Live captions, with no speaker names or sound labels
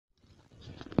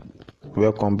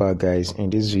Welcome back, guys. In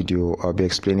this video I'll be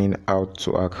explaining how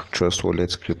to hack Trust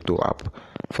Wallet crypto app.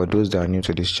 For those that are new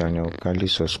to this channel, kindly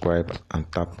subscribe and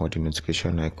tap on the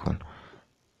notification icon.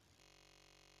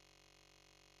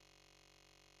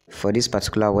 For this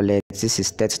particular wallet, this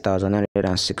is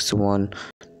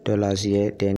 $30,961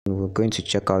 here. Then we're going to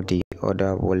check out the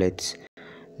other wallets.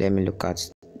 Let me look at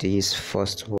this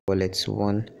first wallet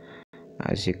one.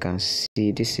 As you can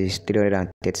see, this is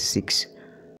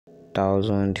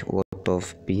 336,000 worth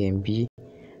of BNB.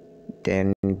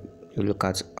 Then you look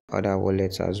at other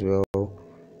wallets as well.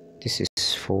 This is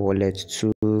for wallet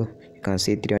 2. You can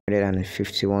see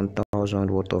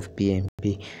 351,000 worth of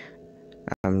BNB.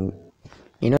 In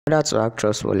order to hack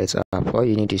Trust Wallet app, all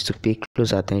you need is to pay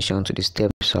close attention to the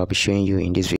steps I'll be showing you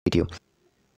in this video.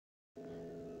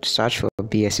 Search for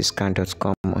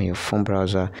bscscan.com on your phone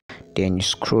browser, then you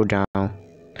scroll down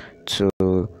to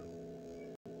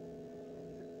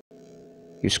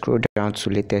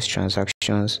latest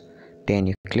transactions, then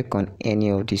you click on any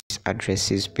of these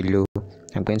addresses below.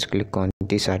 I'm going to click on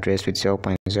this address with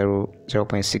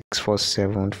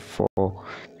 0.6474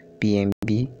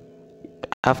 BNB.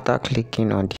 After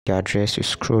clicking on the address, you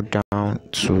scroll down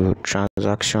to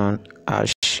transaction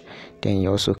hash, then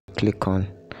you also click on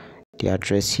the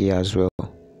address here as well.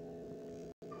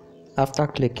 After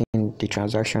clicking the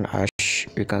transaction hash,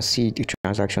 you can see the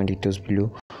transaction details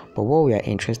below, but what we are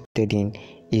interested in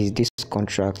is this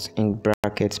contract in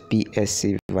brackets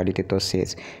BSC validator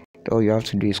set. All you have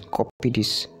to do is copy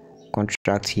this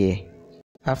contract here.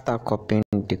 After copying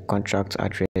the contract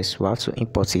address, we have to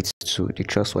import it to the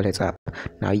Trust Wallet app.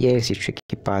 Now here is the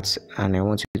tricky part, and I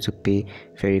want you to pay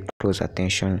very close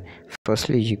attention.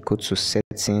 Firstly, you go to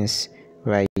settings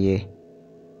right here,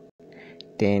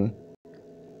 then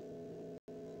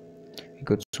you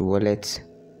go to wallet,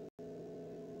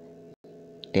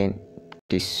 then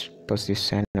this positive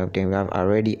sign up. Then we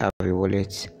already have a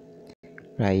wallet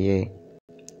right here,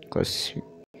 because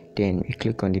then we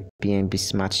click on the BNB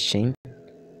Smart Chain.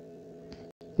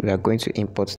 We are going to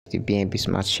import the BNB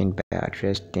Smart Chain by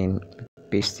address, then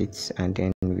paste it, and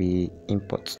then we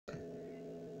import.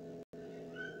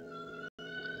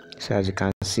 So as you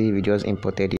can see, we just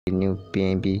imported the new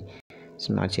BNB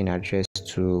Smart Chain address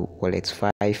to wallet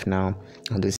 5 now,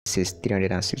 and this is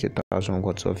 360,000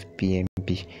 worth of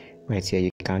BNB right here. You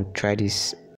can try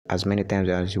this as many times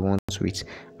as you want with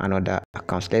another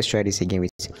account. Let's try this again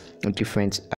with a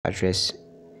different address,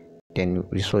 then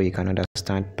so you can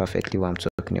understand perfectly what I'm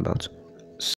talking about.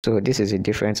 So this is a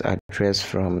different address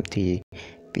from the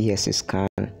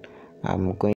bscscan.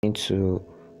 I'm going to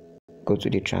go to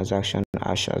the transaction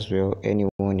hash as well.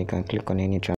 Anyone, you can click on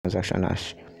any transaction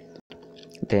hash,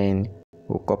 then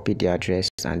we'll copy the address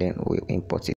and then we'll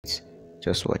import it.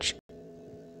 Just watch.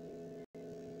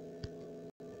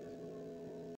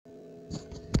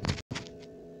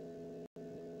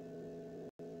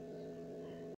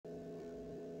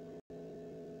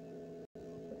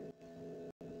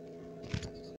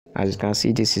 As you can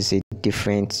see, this is a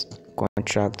different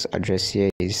contract address here.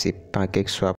 Is a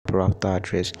PancakeSwap router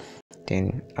address.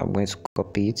 Then I'm going to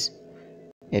copy it,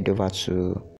 head over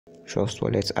to Trust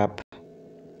Wallet app,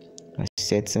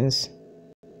 settings,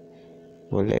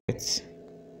 wallet,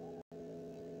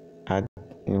 add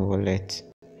new wallet.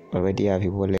 Already have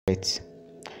a wallet,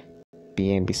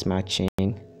 BNB Smart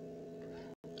Chain,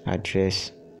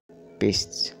 address,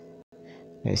 paste.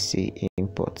 Let's see,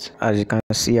 import. As you can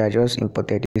see, I just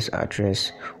imported this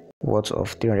address worth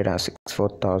of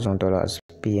 $364,000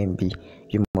 BNB.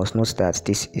 You must note that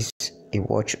this is a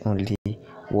watch only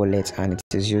wallet and it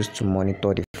is used to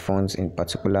monitor the funds in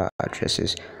particular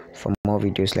addresses. For more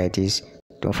videos like this,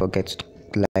 don't forget to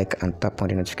like and tap on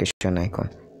the notification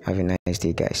icon. Have a nice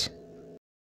day, guys.